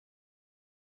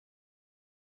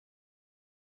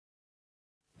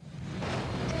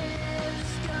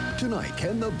Tonight,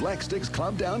 can the Black Sticks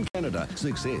club down Canada?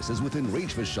 Success is within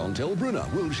reach for Chantel Brunner.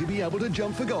 Will she be able to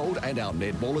jump for gold? And our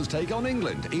netballers take on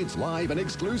England. It's live and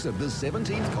exclusive, the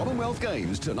 17th Commonwealth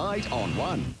Games, tonight on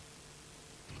 1.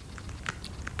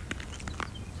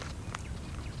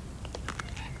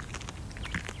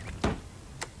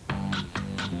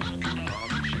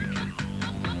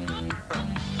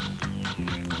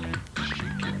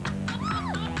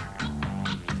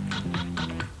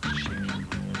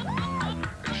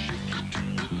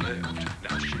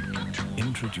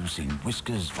 Introducing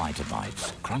Whiskas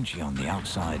Vita-Bites, crunchy on the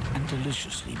outside and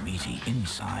deliciously meaty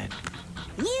inside.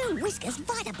 New Whiskas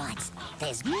Vita-Bites.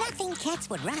 There's nothing cats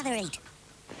would rather eat.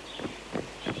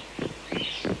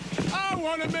 I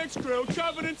want a mixed grill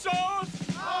covered in sauce.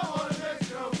 I want a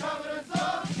mixed grill covered in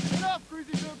sauce. Enough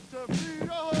greasy chips to feed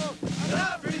a horse.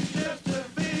 Enough greasy chips to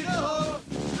feed a horse.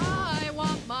 I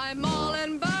want my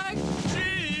Molenberg.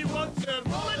 She wants a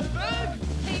Molenberg.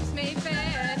 Keeps me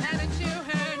fed, haven't you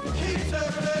heard? Keeps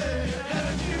her fed,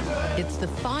 haven't you heard? It's the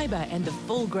fibre and the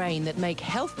full grain that make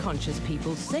health-conscious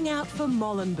people sing out for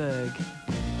Molenberg.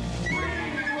 We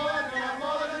want our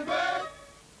Molenberg.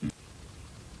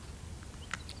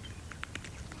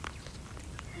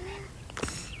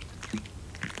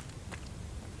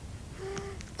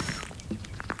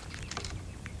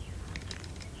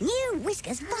 New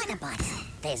Whiskas Vita-Bites.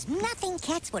 There's nothing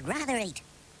cats would rather eat.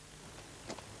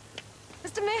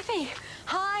 Mr. Murphy,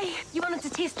 hi. You wanted to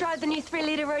test drive the new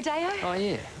 3-litre Rodeo? Oh,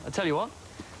 yeah. I tell you what,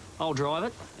 I'll drive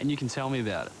it, and you can tell me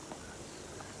about it.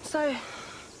 So,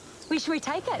 where should we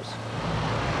take it?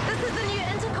 This is the new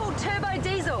intercooled turbo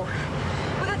diesel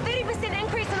with a 30%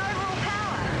 increase in overall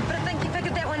power. But I think you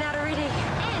figured that one out already.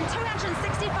 And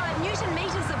 265 newton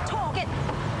meters of torque.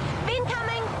 Ben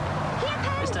coming. Here,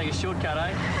 Let's take a shortcut, eh?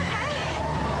 Okay.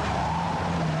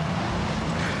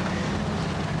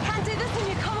 Can't do this in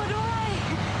your Commodore.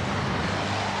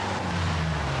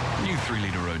 New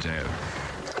 3-litre Rodeo.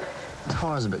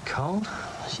 Tyre's a bit cold.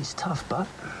 She's tough, but...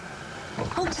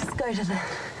 I'll just go to the...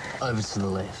 Over to the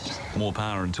left. More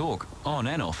power and torque, on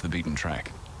and off the beaten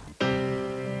track.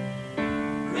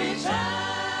 Reach out.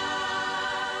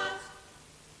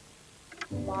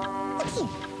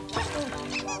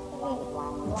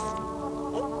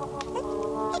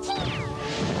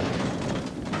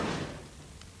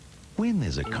 When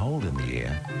there's a cold in the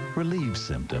air, relieve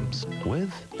symptoms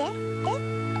with...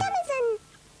 Demazin.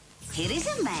 Here is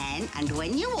a man, and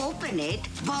when you open it,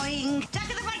 boing,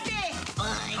 takadabate,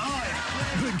 boing.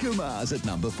 The Kumars at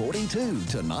number 42,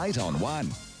 tonight on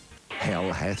 1.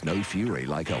 Hell hath no fury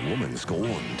like a woman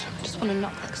scorned. Just want to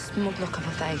knock that smug look off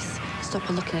her face. Stop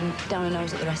her looking down her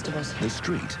nose at the rest of us. The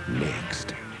Street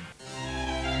next.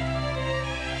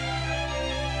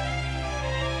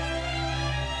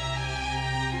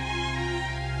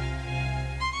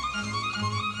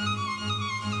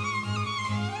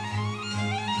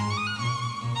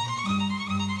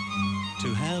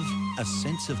 To have a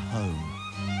sense of home.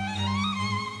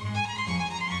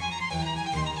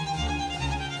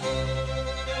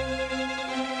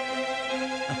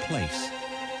 A place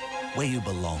where you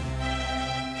belong.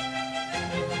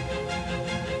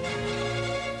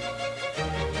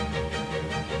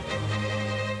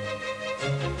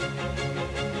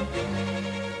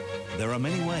 There are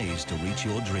many ways to reach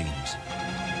your dreams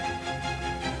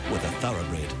with a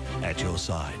thoroughbred at your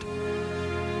side.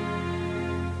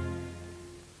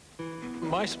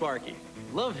 My Sparky.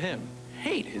 Love him.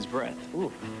 Hate his breath.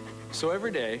 Ooh. So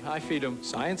every day, I feed him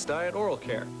Science Diet Oral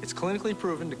Care. It's clinically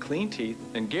proven to clean teeth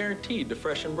and guaranteed to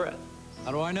freshen breath.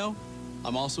 How do I know?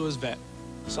 I'm also his vet.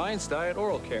 Science Diet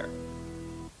Oral Care.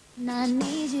 And I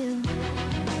need you,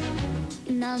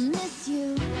 and I miss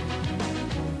you,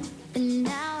 and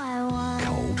now I want...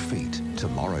 Cold Feet,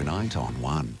 tomorrow night on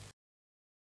 1.